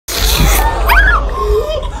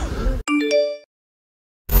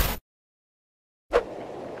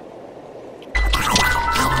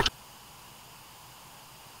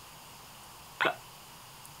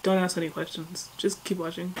Don't ask any questions. Just keep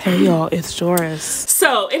watching. Hey y'all, it's Doris.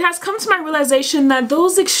 So it has come to my realization that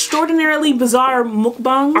those extraordinarily bizarre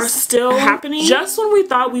mukbangs are still happening. Just when we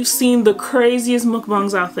thought we've seen the craziest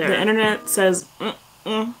mukbangs out there, the internet says,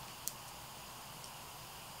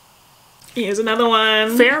 Here's another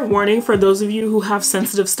one. Fair warning for those of you who have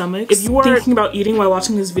sensitive stomachs. If you are thinking about eating while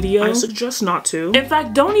watching this video, I suggest not to. In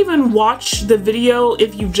fact, don't even watch the video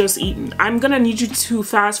if you've just eaten. I'm gonna need you to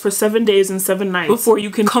fast for 7 days and 7 nights before you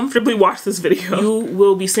can comfortably watch this video. You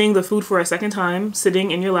will be seeing the food for a second time,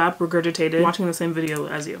 sitting in your lap, regurgitated, watching the same video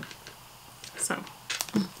as you. So.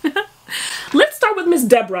 Let's start with Miss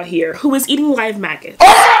Deborah here, who is eating live maggots.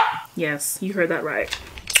 Yes, you heard that right.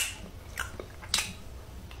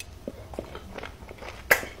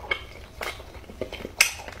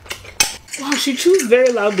 Wow, she chews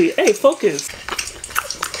very loudly. Hey, focus.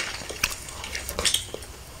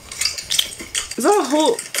 Is that a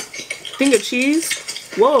whole thing of cheese?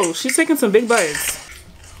 Whoa, she's taking some big bites.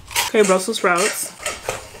 Okay, Brussels sprouts.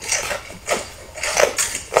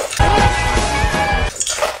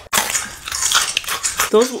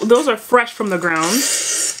 Those are fresh from the ground.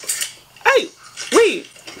 Hey, wait.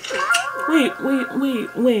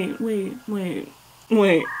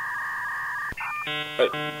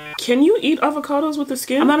 Can you eat avocados with the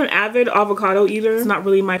skin? I'm not an avid avocado eater. It's not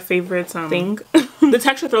really my favorite thing. The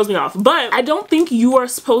texture throws me off, but I don't think you are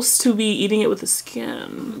supposed to be eating it with the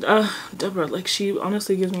skin. Deborah, like, she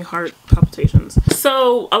honestly gives me heart palpitations.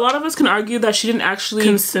 So a lot of us can argue that she didn't actually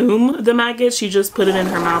consume the maggot. She just put it in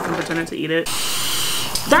her mouth and pretended to eat it.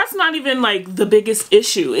 That's not even like the biggest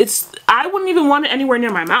issue. I wouldn't even want it anywhere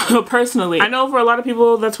near my mouth, personally. I know for a lot of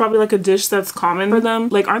people that's probably like a dish that's common for them.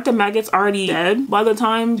 Like, aren't the maggots already dead by the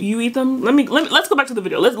time you eat them? Let's go back to the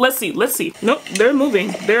video. Let's see. Nope, they're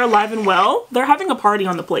moving. They're alive and well. They're having a party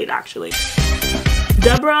on the plate, actually.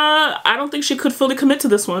 Deborah, I don't think she could fully commit to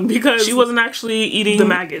this one because she wasn't actually eating the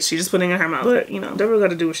maggots. She's just putting it in her mouth. But, you know, Deborah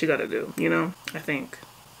gotta do what she gotta do, you know? I think.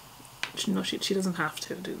 No, she doesn't have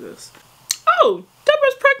to do this. Oh,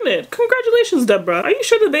 Deborah's pregnant. Congratulations, Deborah. Are you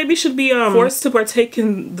sure the baby should be forced to partake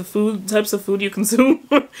in the types of food you consume?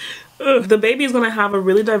 The baby is gonna have a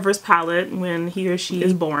really diverse palate when he or she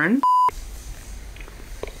is born.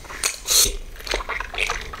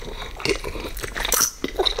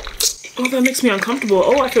 Oh, that makes me uncomfortable.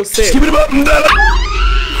 Oh, I feel sick.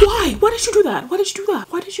 Why? Why did you do that? Why did you do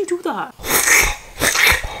that? Why did you do that?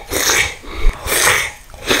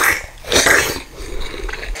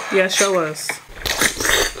 Yeah, show us.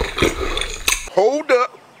 Hold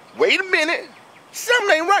up. Wait a minute.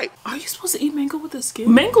 Something ain't right. Are you supposed to eat mango with the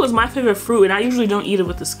skin? Mango is my favorite fruit and I usually don't eat it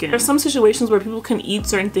with the skin. There's some situations where people can eat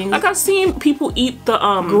certain things. Like, I've seen people eat the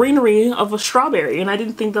greenery of a strawberry and I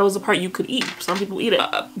didn't think that was a part you could eat. Some people eat it.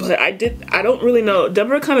 But I don't really know.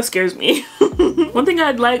 Deborah kind of scares me. One thing I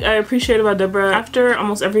appreciate about Deborah, after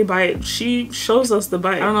almost every bite, she shows us the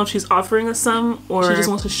bite. I don't know if she's offering us some or she just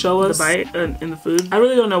wants to show us the bite in the food. I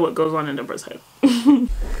really don't know what goes on in Deborah's head.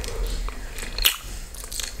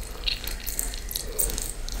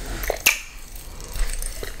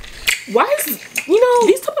 Why is, you know,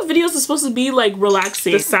 these type of videos are supposed to be like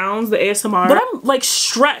relaxing. The sounds, the ASMR. But I'm like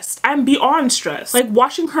stressed. I'm beyond stressed. Like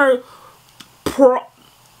watching her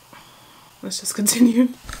Let's just continue.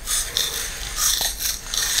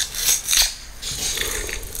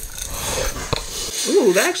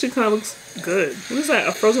 Ooh, that actually kind of looks good. What is that?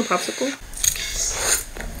 A frozen popsicle?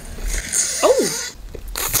 Oh!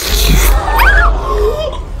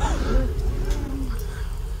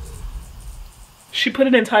 She put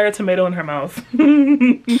an entire tomato in her mouth.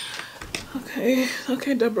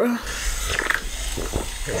 Okay, Deborah.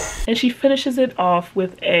 And she finishes it off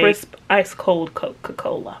with a crisp, ice cold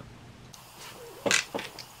Coca-Cola.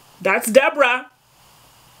 That's Deborah.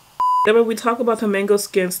 Deborah, we talk about the mango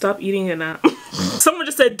skin. Stop eating it now. Someone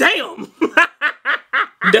just said, damn.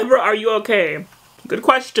 Deborah, are you okay? Good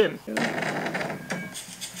question.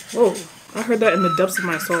 Whoa, I heard that in the depths of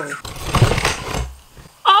my soul.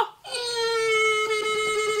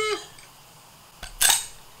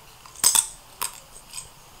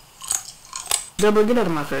 Deborah, get out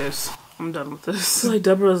of my face. I'm done with this. Like,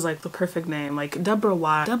 Deborah is like the perfect name. Like, Deborah,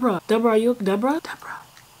 why? Deborah, are you, Deborah?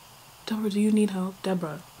 Deborah, do you need help?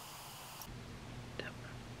 Deborah.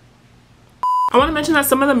 I want to mention that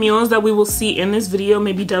some of the meals that we will see in this video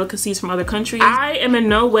may be delicacies from other countries. I am in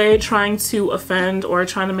no way trying to offend or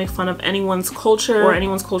trying to make fun of anyone's culture or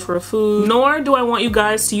anyone's culture of food, nor do I want you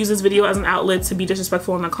guys to use this video as an outlet to be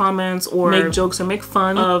disrespectful in the comments or make jokes or make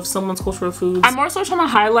fun of someone's culture of food. I'm also trying to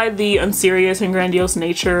highlight the unserious and grandiose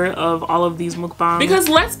nature of all of these mukbangs, because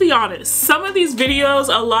let's be honest, some of these videos,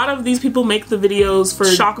 a lot of these people make the videos for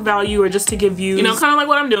shock value or just to give views, you know, kind of like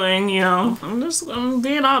what I'm doing, you know. I'm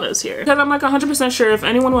being honest here, because I'm like 100% sure if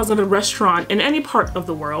anyone was at a restaurant in any part of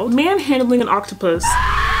the world manhandling an octopus,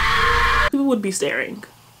 people would be staring.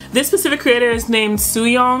 This specific creator is named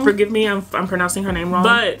Sooyoung. Forgive me, I'm pronouncing her name wrong.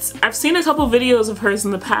 But I've seen a couple videos of hers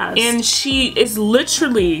in the past, and she is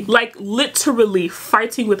literally, like literally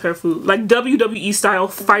fighting with her food. Like WWE style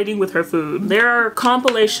fighting with her food. There are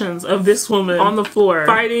compilations of this woman on the floor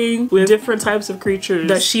fighting with different types of creatures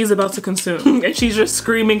that she's about to consume. And she's just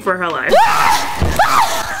screaming for her life.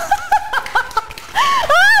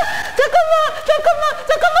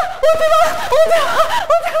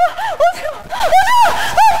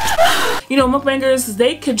 You know, mukbangers,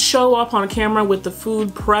 they could show up on camera with the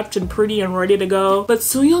food prepped and pretty and ready to go, but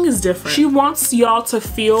Sooyoung is different. She wants y'all to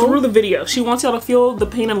feel through the video. She wants y'all to feel the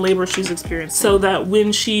pain and labor she's experienced, so that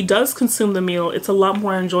when she does consume the meal, it's a lot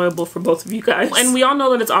more enjoyable for both of you guys. And we all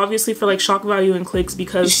know that it's obviously for like shock value and clicks,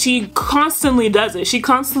 because she constantly does it. She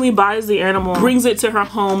constantly buys the animal, brings it to her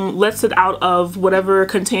home, lets it out of whatever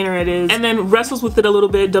container it is, and then wrestles with it a little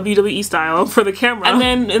bit WWE style for the camera. And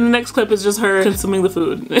then in the next clip is just her consuming the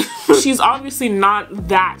food. She's obviously not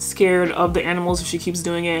that scared of the animals if she keeps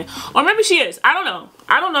doing it, or maybe she is. I don't know.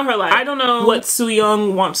 I don't know her life. I don't know what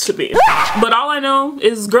Sooyoung wants to be, but all I know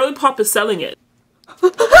is Girly Pop is selling it.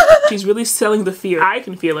 She's really selling the fear. I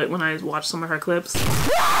can feel it when I watch some of her clips.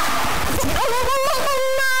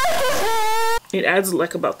 It adds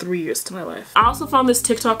like about 3 years to my life. I also found this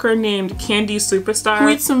TikToker named Candy Superstar who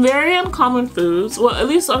eats some very uncommon foods, well at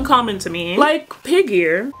least uncommon to me, like pig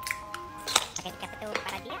ear.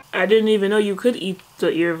 I didn't even know you could eat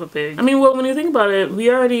the ear of a pig. I mean, well, when you think about it,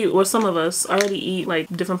 we already, or some of us already eat like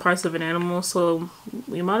different parts of an animal, so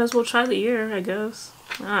we might as well try the ear, I guess.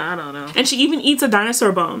 I don't know. And she even eats a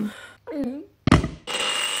dinosaur bone.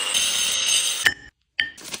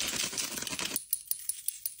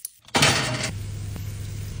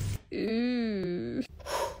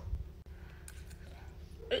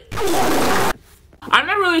 I'm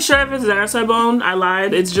not really sure if it's a dinosaur bone. I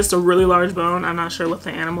lied. It's just a really large bone. I'm not sure what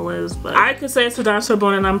the animal is, but I could say it's a dinosaur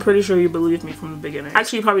bone, and I'm pretty sure you believed me from the beginning.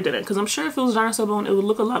 Actually, you probably didn't, because I'm sure if it was a dinosaur bone, it would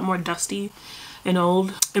look a lot more dusty and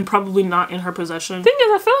old and probably not in her possession. Thing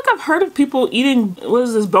is, I feel like I've heard of people eating, what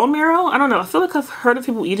is this, bone marrow? I don't know. I feel like I've heard of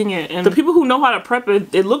people eating it, and the people who know how to prep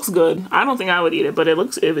it, it looks good. I don't think I would eat it, but it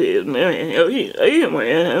looks,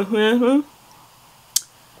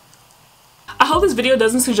 I hope this video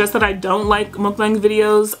doesn't suggest that I don't like mukbang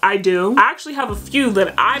videos. I do. I actually have a few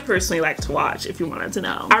that I personally like to watch, if you wanted to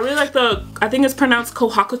know. I really like the, I think it's pronounced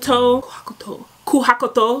Kohakuto.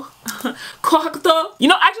 Kohakuto. Kohakuto. You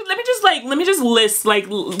know, actually, let me just list, like,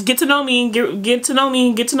 get to know me, get to know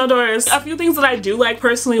me, get to know Doris. A few things that I do like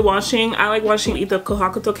personally watching. I like watching eat the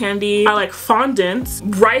Kohakuto candy. I like fondant,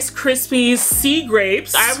 Rice Krispies, sea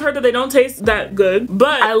grapes. I've heard that they don't taste that good,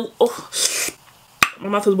 but my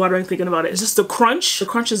mouth is watering thinking about it. It's just the crunch. The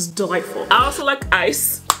crunch is delightful. I also like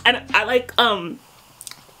ice, and I like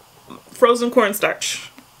frozen cornstarch.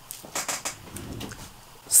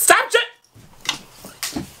 Stop it!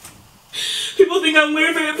 People think I'm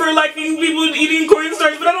weird for liking people eating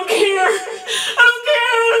cornstarch, but I don't care. I don't care.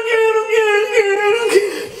 I don't care. I don't care. I don't care. I don't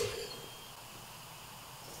care.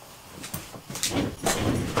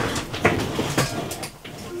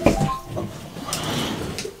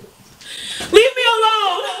 Leave me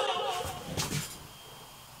alone!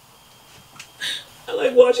 I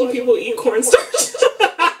like watching people eat cornstarch.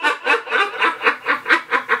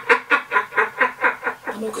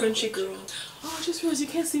 I'm a crunchy girl. Oh, I just realized you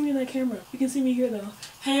can't see me in that camera. You can see me here though.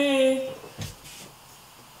 Hey.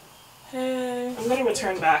 Hey. I'm gonna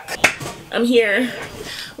return back. I'm here.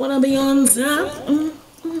 Wanna be on top?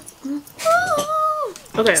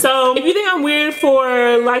 Okay, so if you think I'm weird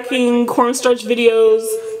for liking cornstarch videos,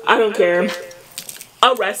 I don't care.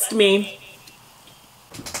 Arrest me.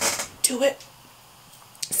 Do it.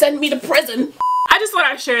 Send me to prison. I just thought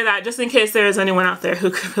I'd share that just in case there is anyone out there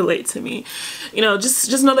who could relate to me. You know,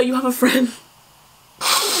 just know that you have a friend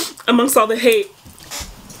amongst all the hate.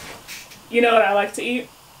 You know what I like to eat?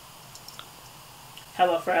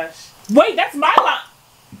 HelloFresh. Wait, that's my line.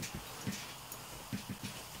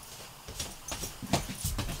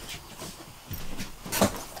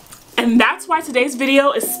 And that's why today's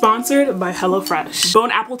video is sponsored by HelloFresh. Bone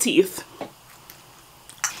apple teeth.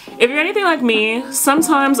 If you're anything like me,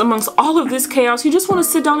 sometimes amongst all of this chaos, you just want to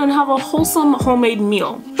sit down and have a wholesome homemade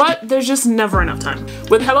meal. But there's just never enough time.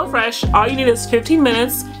 With HelloFresh, all you need is 15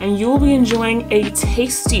 minutes and you will be enjoying a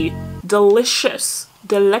tasty, delicious,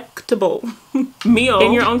 delectable meal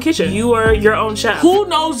in your own kitchen. You are your own chef. Who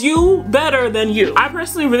knows you better than you? I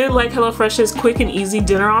personally really like HelloFresh's quick and easy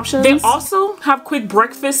dinner options. They also have quick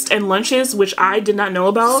breakfast and lunches, which I did not know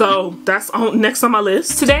about. So that's next on my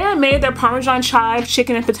list. Today I made their Parmesan chive,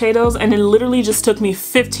 chicken and potatoes, and it literally just took me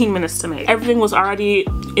 15 minutes to make. Everything was already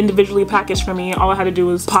individually packaged for me. All I had to do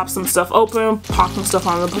was pop some stuff open, pop some stuff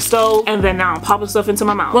on the stove, and then now pop the stuff into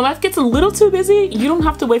my mouth. When life gets a little too busy, you don't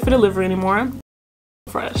have to wait for delivery anymore.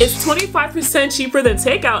 Fresh. It's 25% cheaper than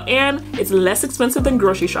takeout and it's less expensive than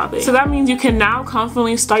grocery shopping. So that means you can now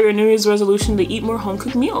confidently start your New Year's resolution to eat more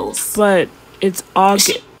home-cooked meals. But it's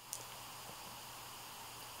August.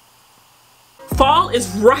 Fall is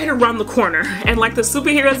right around the corner, and like the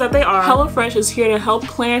superheroes that they are, HelloFresh is here to help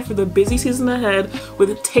plan for the busy season ahead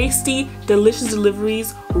with tasty, delicious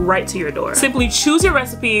deliveries right to your door. Simply choose your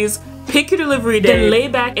recipes, pick your delivery day, then lay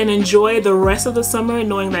back and enjoy the rest of the summer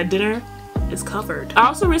knowing that dinner is covered. I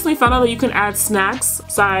also recently found out that you can add snacks,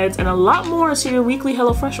 sides, and a lot more to your weekly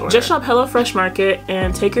HelloFresh order. Just shop HelloFresh Market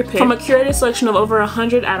and take your pick from a curated selection of over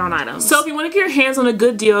 100 add-on items. So if you want to get your hands on a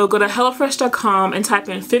good deal, go to HelloFresh.com and type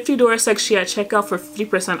in 50 dorisxchi at checkout for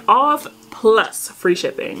 50% off plus free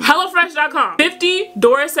shipping. HelloFresh.com, 50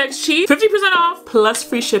 dorisxchi, 50% off plus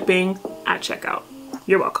free shipping at checkout.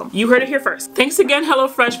 You're welcome. You heard it here first. Thanks again,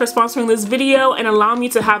 HelloFresh, for sponsoring this video and allowing me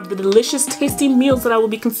to have the delicious, tasty meals that I will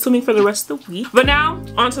be consuming for the rest of the week. But now,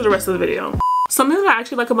 on to the rest of the video. Something that I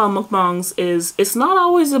actually like about mukbangs is it's not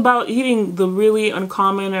always about eating the really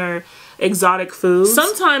uncommon or exotic foods.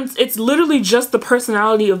 Sometimes it's literally just the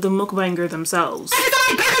personality of the mukbanger themselves.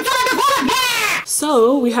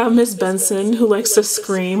 So we have Miss Benson, who likes to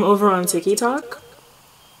scream over on TikTok.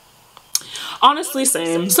 Honestly,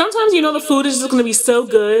 same. Sometimes you know the food is just gonna be so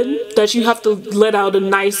good that you have to let out a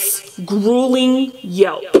nice grueling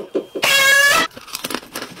yelp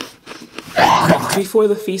before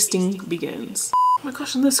the feasting begins. Oh my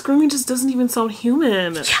gosh, and the screaming just doesn't even sound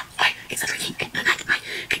human. Yeah, it's freaking.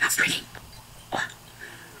 It's freaking.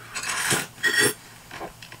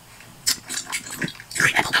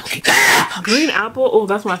 Green apple? Oh,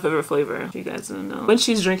 that's my favorite flavor, if you guys didn't know. When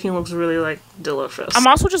she's drinking, looks really, like, delicious. I'm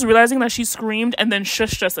also just realizing that she screamed and then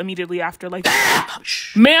shushed us immediately after, like,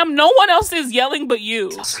 ma'am, no one else is yelling but you.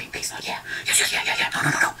 Yeah. No.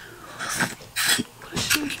 What is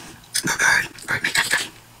she? Bird, make that.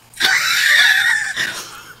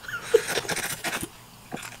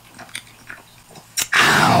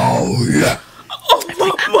 Ow, yeah. Oh my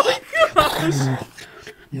gosh.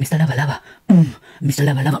 Mr. Lava. Mr.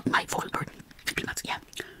 Lava. My vocal bird. Peanuts, yeah.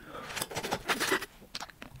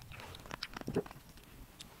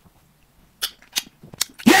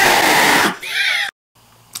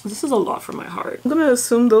 This is a lot for my heart. I'm gonna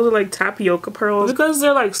assume those are like tapioca pearls. Because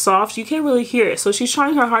they're like soft, you can't really hear it. So she's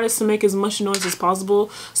trying her hardest to make as much noise as possible.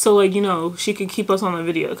 So like, you know, she could keep us on the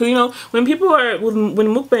video. Cause you know, when people are, when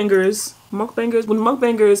mukbangers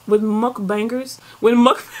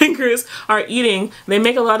are eating, they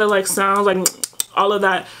make a lot of like sounds, like all of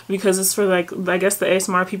that, because it's for like, I guess the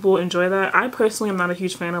ASMR people enjoy that. I personally am not a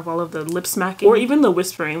huge fan of all of the lip smacking or even the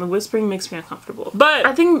whispering. The whispering makes me uncomfortable. But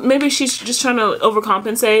I think maybe she's just trying to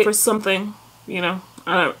overcompensate for something, you know.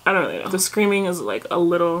 I don't really know. The screaming is like a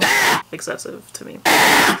little excessive to me.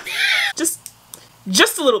 Just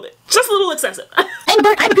a little bit. Just a little excessive. I'm a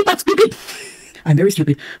bird. I'm a good stupid. I'm very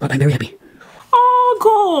stupid, but I'm very happy. Oh,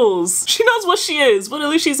 goals. She knows what she is, but at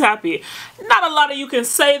least she's happy. Not a lot of you can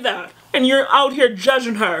say that, and you're out here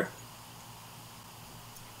judging her.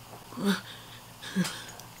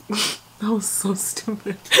 That was so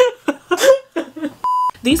stupid.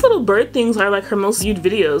 These little bird things are like her most viewed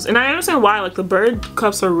videos, and I understand why. Like, the bird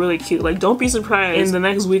cups are really cute. Like, don't be surprised in the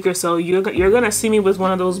next week or so you're gonna see me with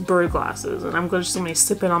one of those bird glasses, and I'm gonna just be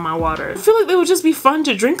sipping on my water. I feel like they would just be fun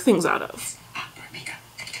to drink things out of.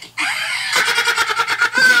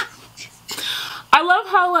 I love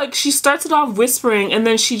how like she starts it off whispering and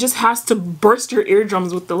then she just has to burst your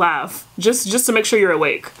eardrums with the laugh just to make sure you're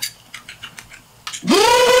awake.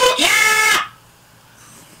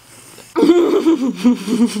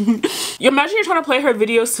 You imagine you're trying to play her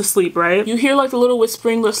videos to sleep, right? You hear like the little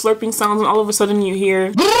whispering, the slurping sounds, and all of a sudden you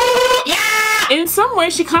hear In some way,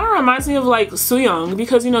 she kind of reminds me of like Sooyoung,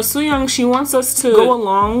 because you know Sooyoung, she wants us to go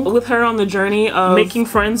along with her on the journey of making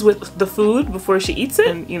friends with the food before she eats it,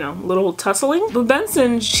 and you know, a little tussling. But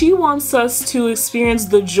Benson, she wants us to experience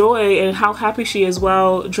the joy and how happy she is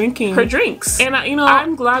while drinking her drinks. And you know,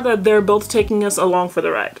 I'm glad that they're both taking us along for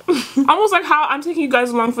the ride. Almost like how I'm taking you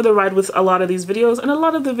guys along for the ride with a lot of these videos and a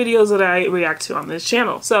lot of the videos that I react to on this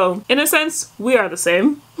channel. So in a sense, we are the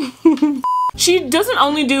same. She doesn't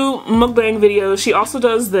only do mukbang videos, she also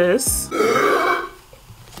does this.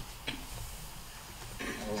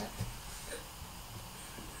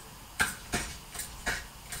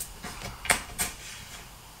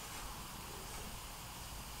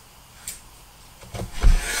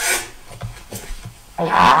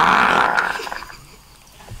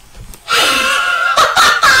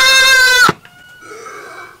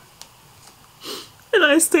 And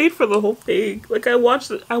I stayed for the whole thing. Like I watched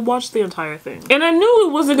the entire thing. And I knew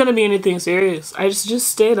it wasn't gonna be anything serious. I just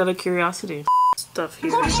stayed out of curiosity. Stuff here.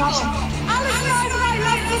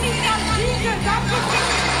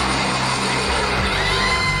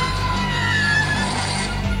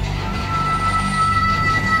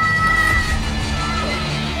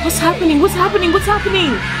 What's happening? What's happening? What's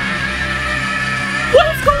happening?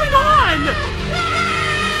 What is going on?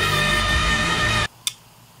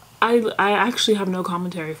 I actually have no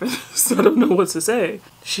commentary for this. I don't know what to say.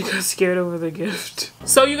 She got scared over the gift.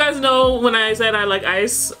 So you guys know when I said I like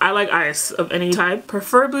ice of any type.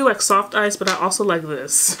 Preferably like soft ice, but I also like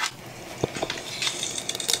this.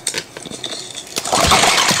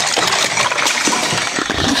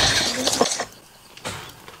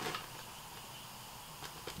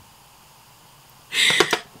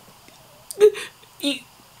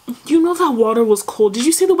 You know that water was cold. Did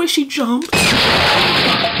you see the way she jumped?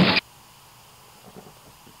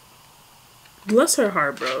 Bless her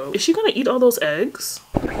heart, bro. Is she gonna eat all those eggs?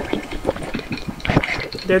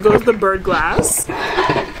 There goes the bird glass.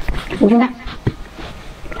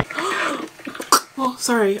 Oh,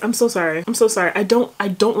 sorry. I'm so sorry. I'm so sorry. I don't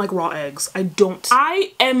like raw eggs. I don't.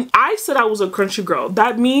 I said I was a crunchy girl.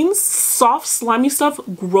 That means soft, slimy stuff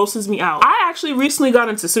grosses me out. I actually recently got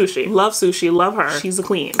into sushi. Love sushi. Love her. She's a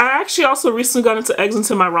queen. I actually also recently got into eggs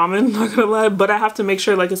into my ramen. Not gonna lie, but I have to make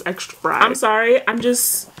sure like it's extra fried. I'm sorry.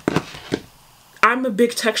 I'm a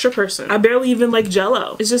big texture person. I barely even like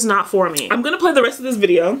Jell-O. It's just not for me. I'm gonna play the rest of this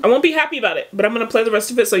video. I won't be happy about it, but I'm gonna play the rest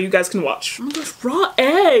of it so you guys can watch. Oh my gosh, raw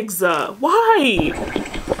eggs. Why?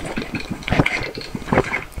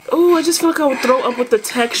 Oh, I just feel like I would throw up with the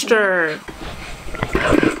texture.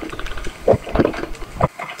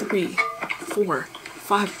 3, 4,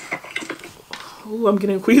 5. Oh, I'm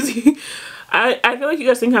getting queasy. I feel like you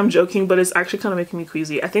guys think I'm joking, but it's actually kind of making me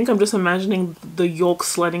queasy. I think I'm just imagining the yolk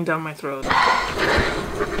sliding down my throat.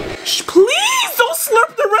 Shh, please don't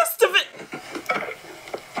slurp the rest of it.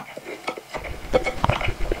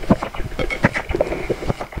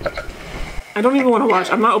 I don't even want to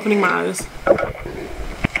watch. I'm not opening my eyes.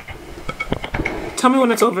 Tell me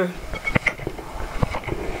when it's over.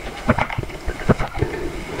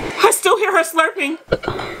 I still hear her slurping.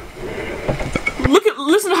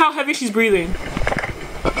 Listen to how heavy she's breathing.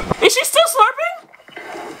 Is she still slurping?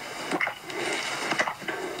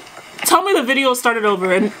 Tell me the video started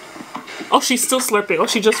over and... Oh, she's still slurping. Oh,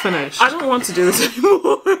 she just finished. I don't want to do this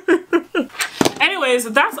anymore.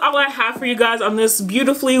 Anyways, that's all I have for you guys on this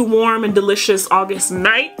beautifully warm and delicious August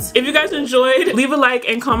night. If you guys enjoyed, leave a like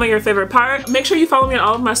and comment your favorite part. Make sure you follow me on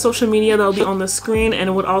all of my social media. That'll be on the screen and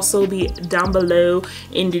it would also be down below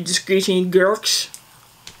in the description, girls.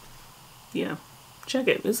 Yeah. Check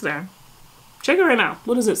it. It's there. Check it right now.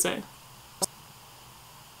 What does it say?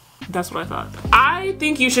 That's what I thought. I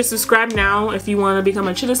think you should subscribe now if you want to become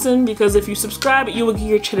a citizen, because if you subscribe, you will get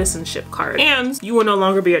your citizenship card and you will no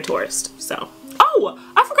longer be a tourist. So, oh,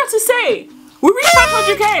 I forgot to say, we reached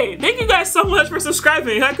 500K. Thank you guys so much for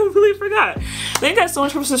subscribing. I completely forgot. Thank you guys so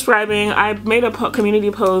much for subscribing. I made a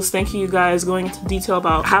community post. Thank you guys going into detail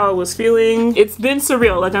about how I was feeling. It's been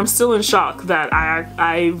surreal. Like I'm still in shock that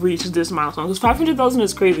I reached this milestone because 500,000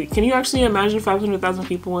 is crazy. Can you actually imagine 500,000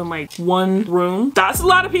 people in like one room? That's a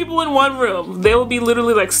lot of people in one room. They will be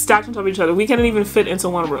literally like stacked on top of each other. We can't even fit into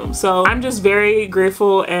one room. So I'm just very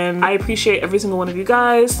grateful and I appreciate every single one of you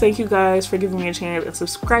guys. Thank you guys for giving me a chance and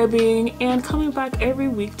subscribing and coming back every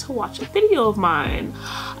week to watch a video of mine.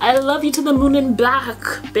 I love you to the moon and back,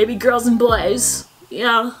 baby girls and boys.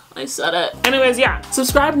 Yeah, I said it. Anyways, yeah,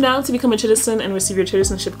 subscribe now to become a citizen and receive your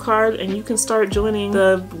citizenship card, and you can start joining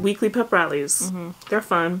the weekly pep rallies. They're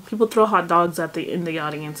fun. People throw hot dogs in the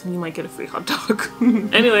audience and you might get a free hot dog.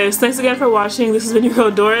 Anyways, thanks again for watching. This has been your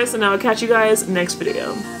girl Doris, and I'll catch you guys next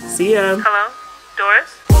video. See ya. Hello,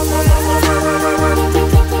 Doris?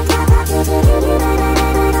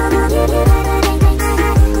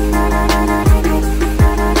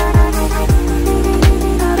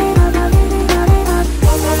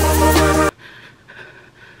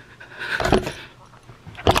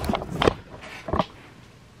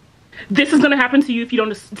 This is gonna happen to you if you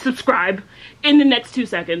don't subscribe in the next 2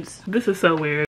 seconds. This is so weird.